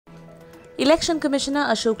Election Commissioner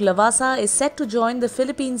Ashok Lavasa is set to join the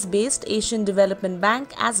Philippines-based Asian Development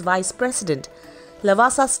Bank as Vice President.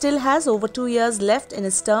 Lavasa still has over 2 years left in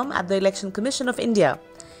his term at the Election Commission of India.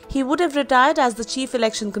 He would have retired as the Chief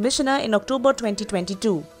Election Commissioner in October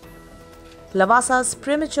 2022. Lavasa's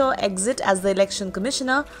premature exit as the Election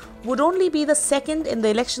Commissioner would only be the second in the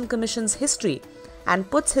Election Commission's history and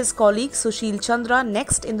puts his colleague Sushil Chandra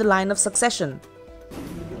next in the line of succession.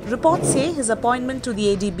 Reports say his appointment to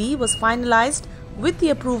the ADB was finalised with the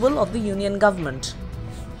approval of the Union government.